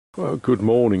Well, good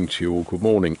morning to you all. Good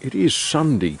morning. It is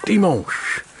Sunday,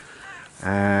 dimanche.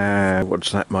 What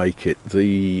does that make it?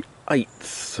 The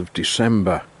 8th of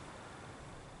December,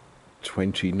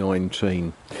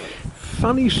 2019.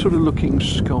 Funny sort of looking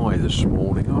sky this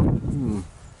morning.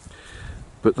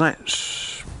 But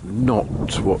that's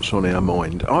not what's on our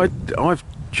mind. I've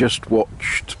just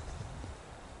watched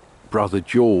Brother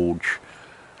George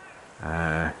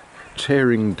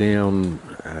tearing down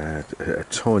a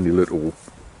tiny little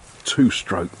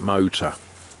two-stroke motor,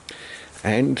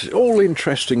 and all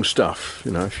interesting stuff. You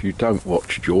know, if you don't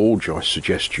watch George, I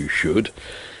suggest you should.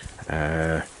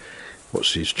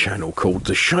 What's his channel called?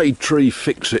 The Shade Tree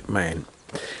Fix-It Man.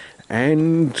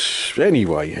 And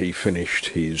anyway, he finished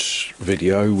his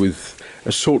video with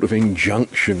a sort of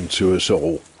injunction to us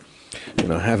all. You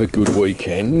know, have a good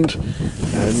weekend,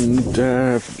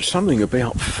 and something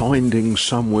about finding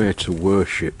somewhere to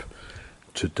worship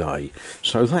today.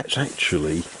 So that's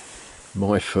actually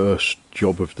my first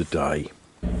job of the day.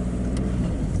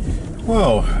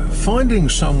 Well, finding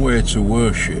somewhere to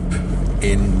worship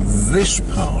in this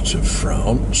part of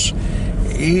France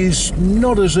is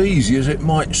not as easy as it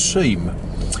might seem.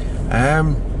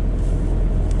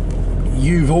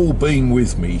 You've all been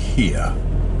with me here.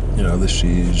 You know, this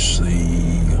is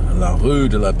the La Rue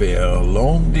de la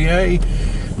Berlandier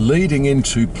leading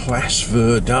into Place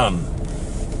Verdun.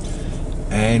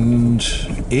 And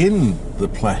in the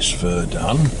Place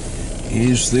Verdun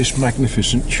is this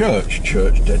magnificent church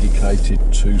dedicated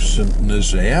to St.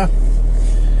 Nazaire.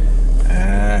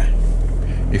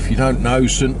 If you don't know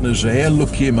St. Nazaire,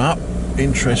 look him up.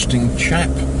 Interesting chap.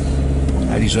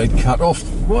 Had his head cut off.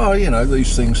 Well, you know,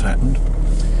 these things happened.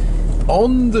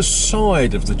 On the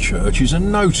side of the church is a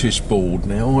notice board.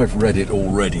 Now, I've read it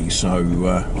already, so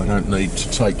I don't need to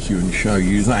take you and show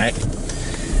you that,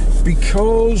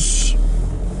 because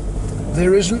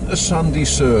there isn't a Sunday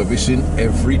service in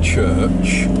every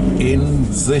church in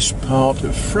this part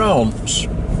of France.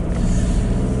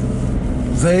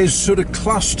 There's sort of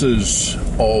clusters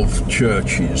of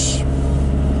churches,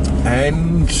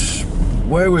 and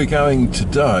where we're going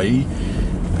today,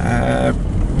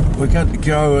 we're going to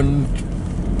go and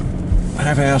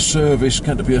have our service,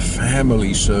 going to be a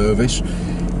family service,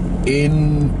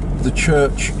 in the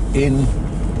church in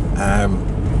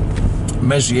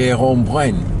Mezieres,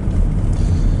 Brenne.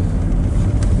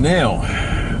 Now,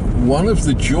 one of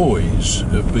the joys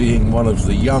of being one of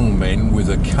the young men with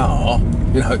a car,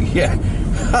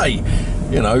 I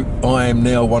am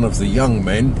now one of the young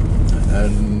men,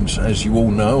 and as you all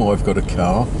know, I've got a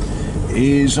car,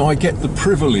 is I get the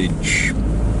privilege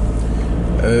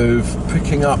of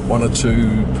picking up one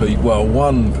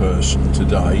person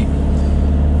today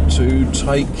to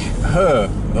take her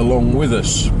along with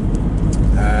us.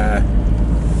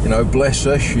 Bless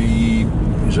her, she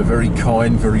is a very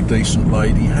kind, very decent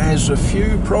lady, has a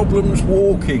few problems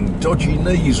walking, dodgy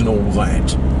knees and all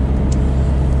that.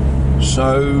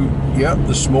 So, yeah,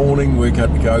 this morning we're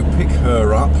going to go pick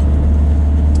her up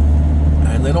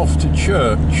and then off to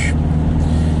church.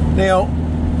 Now,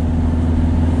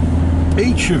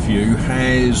 each of you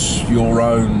has your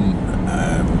own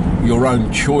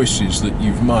choices that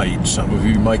you've made. Some of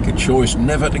you make a choice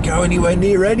never to go anywhere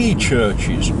near any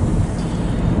churches.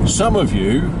 Some of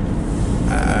you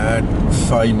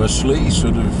famously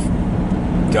sort of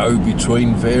go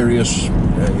between various,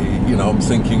 I'm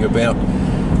thinking about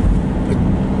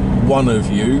one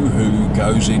of you who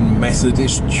goes in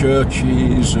Methodist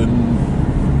churches and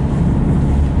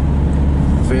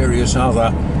various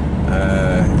other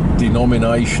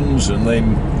denominations, and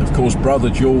then of course Brother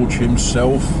George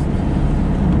himself,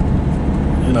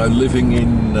 living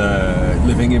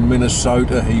in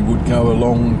Minnesota, he would go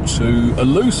along to a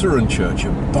Lutheran church,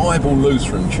 a Bible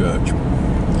Lutheran church.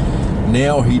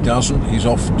 Now he doesn't. He's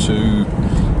off to,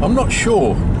 I'm not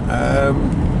sure,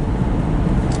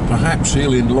 perhaps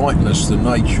he'll enlighten us the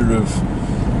nature of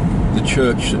the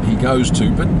church that he goes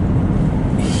to. But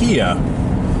here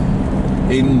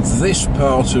in this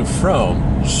part of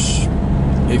France,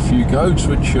 if you go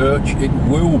to a church, it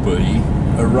will be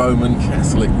a Roman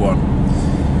Catholic one.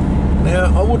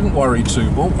 Now, I wouldn't worry too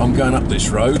much. I'm going up this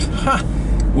road.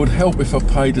 Would help if I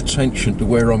paid attention to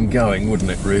where I'm going,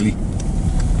 wouldn't it, really?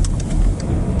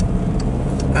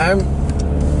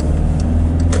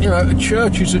 A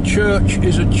church is a church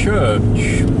is a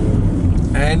church.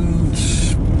 And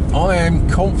I am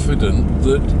confident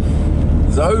that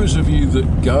those of you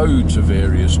that go to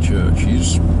various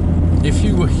churches, if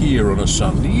you were here on a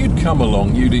Sunday, you'd come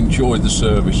along, you'd enjoy the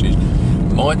services.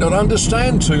 Might not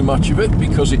understand too much of it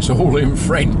because it's all in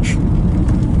French,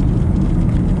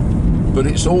 but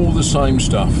it's all the same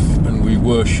stuff, and we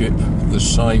worship the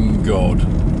same God.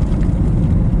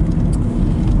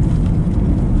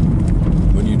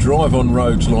 drive on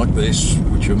roads like this,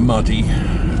 which are muddy,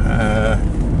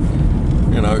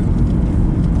 you know,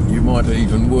 you might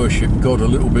even worship God a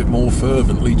little bit more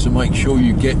fervently to make sure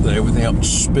you get there without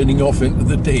spinning off into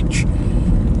the ditch.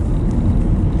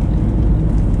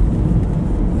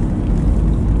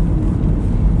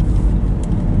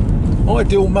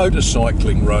 Ideal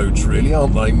motorcycling roads, really,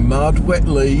 aren't they? Mud, wet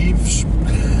leaves.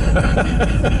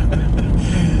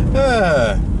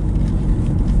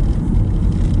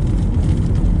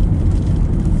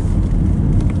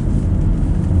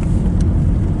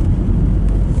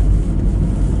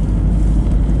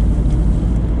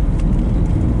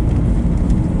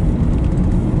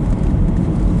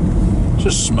 It's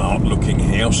a smart looking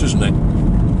house, isn't it?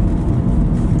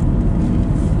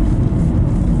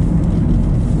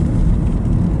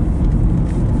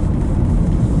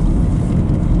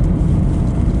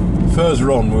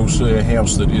 Further on we'll see a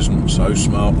house that isn't so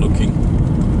smart looking.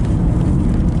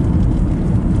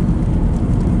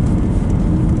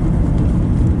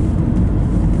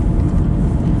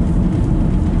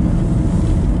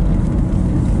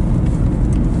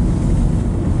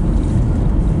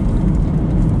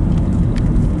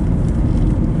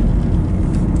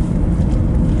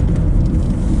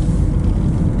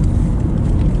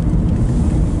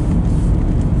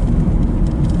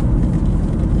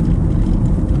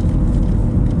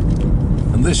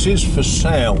 This is for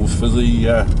sale for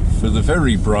the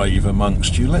very brave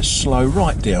amongst you. Let's slow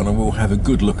right down and we'll have a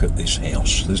good look at this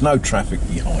house. There's no traffic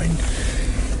behind.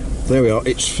 There we are,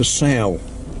 it's for sale.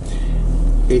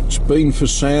 It's been for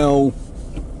sale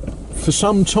for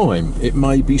some time, it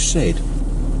may be said.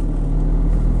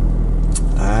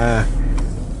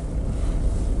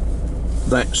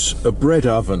 That's a bread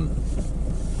oven.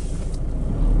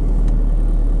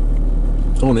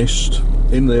 Honest,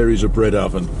 in there is a bread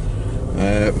oven.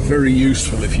 Very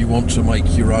useful if you want to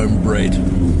make your own bread.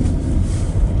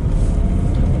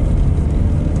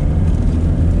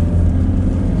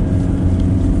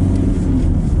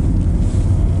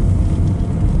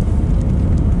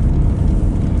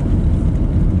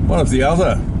 One of the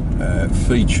other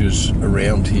features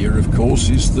around here, of course,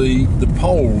 is the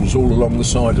poles all along the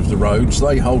side of the roads.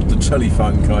 They hold the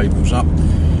telephone cables up,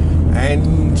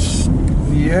 and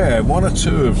yeah, one or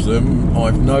two of them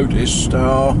I've noticed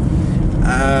are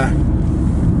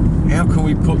how can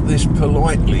we put this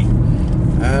politely?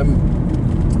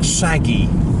 Saggy.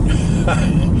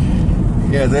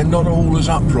 Yeah, they're not all as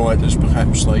upright as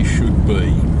perhaps they should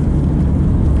be.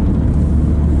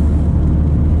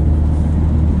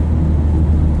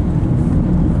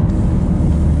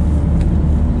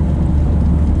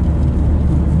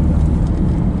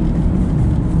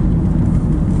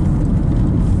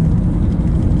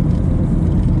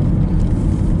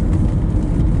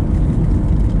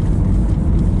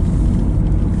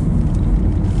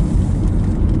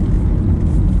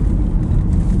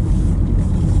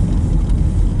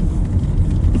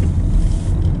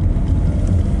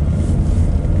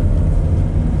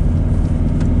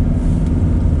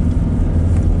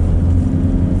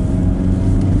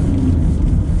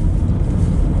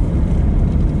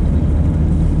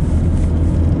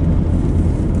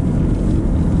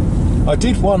 I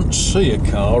did once see a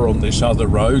car on this other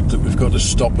road that we've got to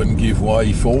stop and give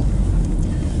way for.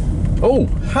 Oh,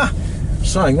 ha!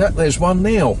 Saying that, there's one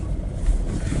now.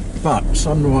 But it's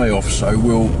on the way off, so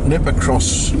we'll nip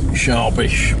across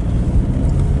sharpish.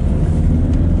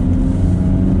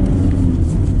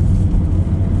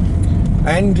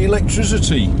 And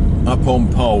electricity up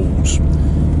on poles.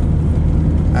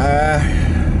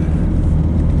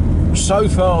 So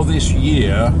far this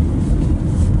year,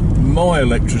 my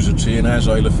electricity in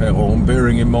Azay-le-Ferron,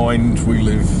 bearing in mind we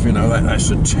live, you know, that's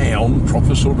a town,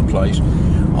 proper sort of place,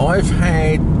 I've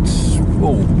had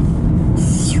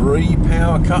 3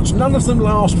 power cuts. None of them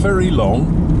last very long.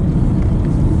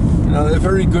 You know, they're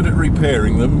very good at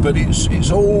repairing them, but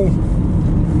it's all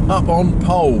up on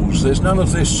poles. There's none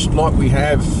of this like we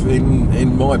have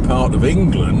in my part of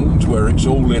England, where it's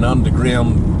all in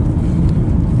underground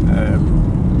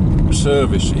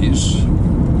services.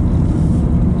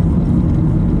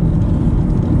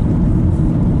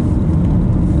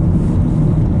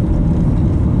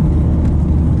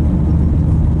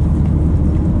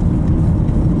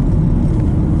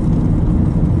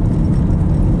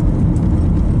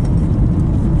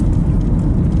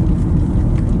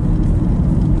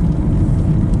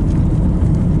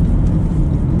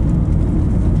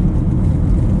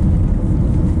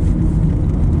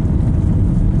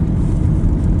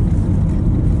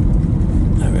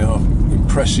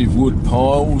 Impressive wood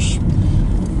piles,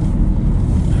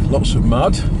 lots of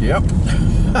mud, yep.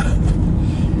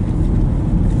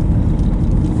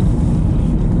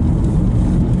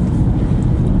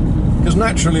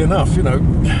 naturally enough, you know,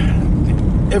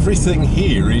 everything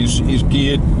here is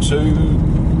geared to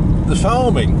the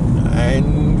farming,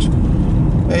 and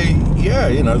yeah,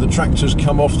 you know, the tractors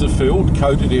come off the field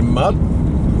coated in mud,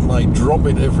 they drop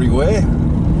it everywhere.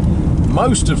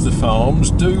 Most of the farms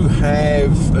do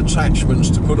have attachments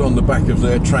to put on the back of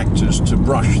their tractors to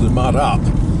brush the mud up,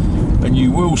 and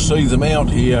you will see them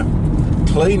out here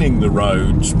cleaning the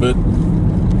roads, but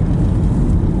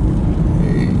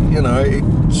you know,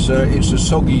 it's a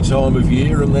soggy time of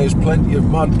year and there's plenty of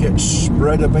mud gets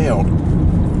spread about.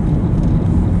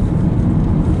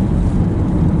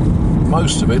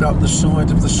 Most of it up the side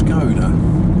of the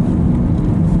Skoda.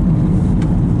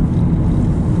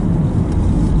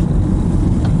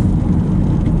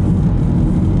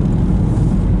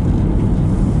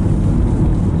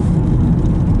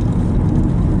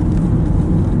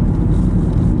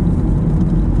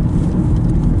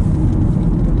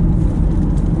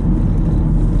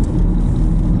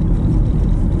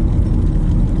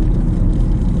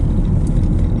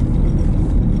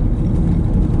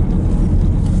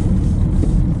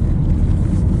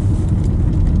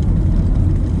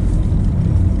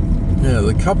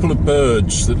 A couple of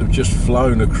birds that have just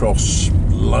flown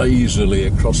lazily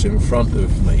across in front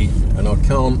of me, and I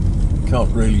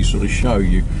can't really sort of show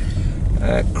you.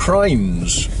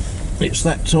 Cranes. It's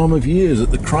that time of year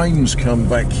that the cranes come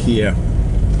back here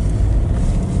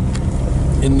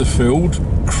in the field.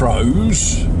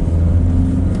 Crows.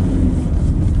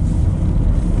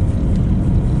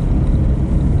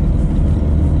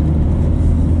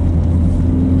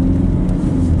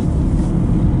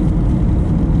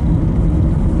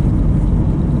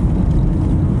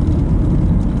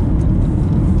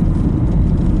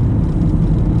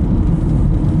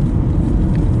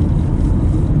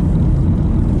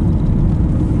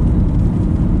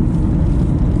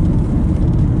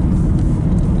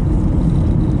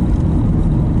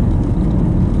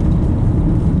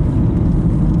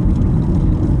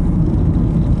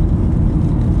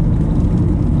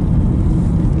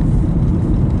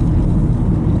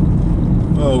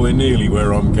 Nearly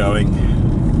where I'm going.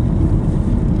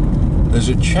 There's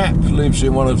a chap lives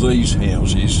in one of these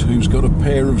houses who's got a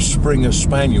pair of Springer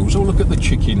Spaniels. Oh, look at the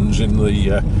chickens in the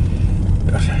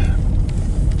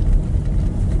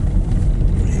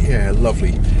yeah,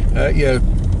 lovely. Yeah,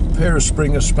 pair of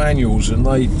Springer Spaniels, and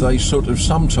they sort of,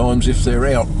 sometimes if they're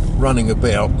out running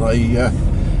about,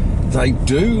 they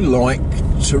do like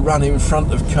to run in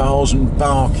front of cars and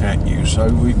bark at you, so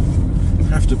we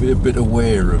have to be a bit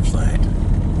aware of that.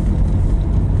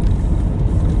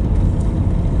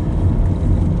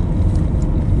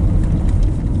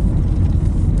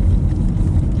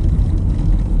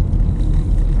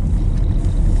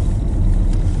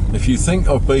 If you think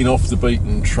I've been off the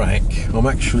beaten track, I'm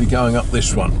actually going up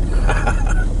this one.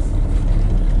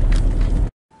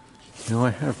 Now,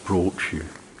 I have brought you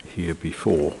here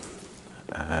before.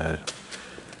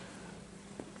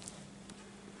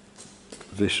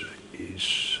 This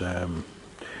is the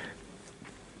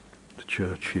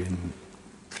church in,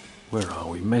 where are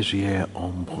we? Mezieres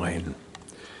en Brenne.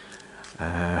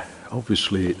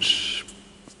 Obviously,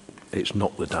 it's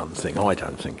not the done thing. I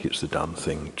don't think it's the done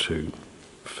thing to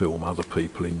film other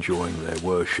people enjoying their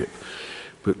worship,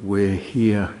 but we're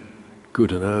here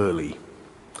good and early,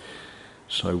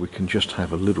 so we can just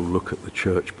have a little look at the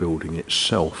church building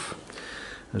itself.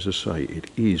 As I say, it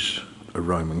is a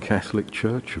Roman Catholic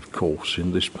church, of course,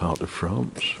 in this part of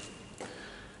France,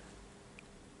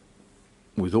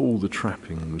 with all the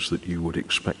trappings that you would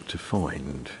expect to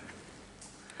find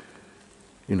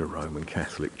in a Roman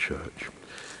Catholic church.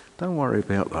 Don't worry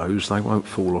about those, they won't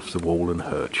fall off the wall and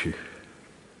hurt you.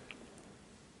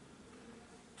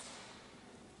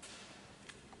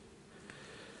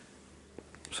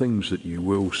 Things that you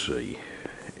will see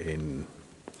in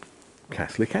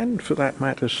Catholic, and for that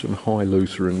matter some high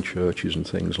Lutheran churches and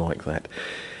things like that,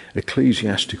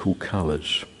 ecclesiastical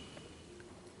colours.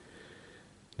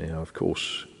 Now, of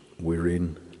course, we're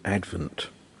in Advent,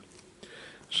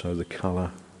 so the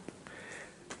colour,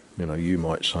 you know, you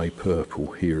might say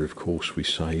purple. Here, of course, we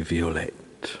say violet.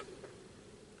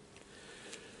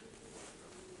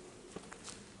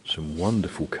 Some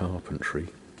wonderful carpentry.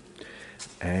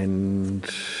 And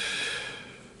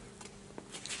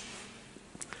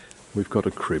we've got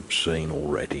a crib scene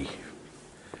already.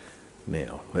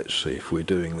 Now, let's see if we're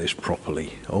doing this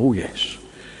properly. Oh yes,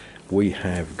 we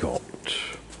have got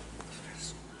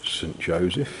St.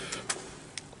 Joseph,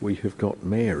 we have got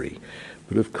Mary,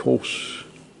 but of course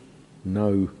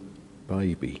no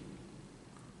baby.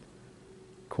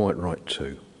 Quite right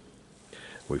too.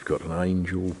 We've got an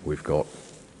angel, we've got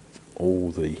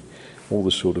all the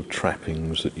sort of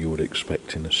trappings that you would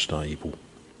expect in a stable.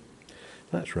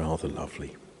 That's rather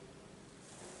lovely.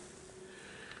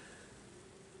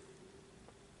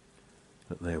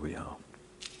 But there we are.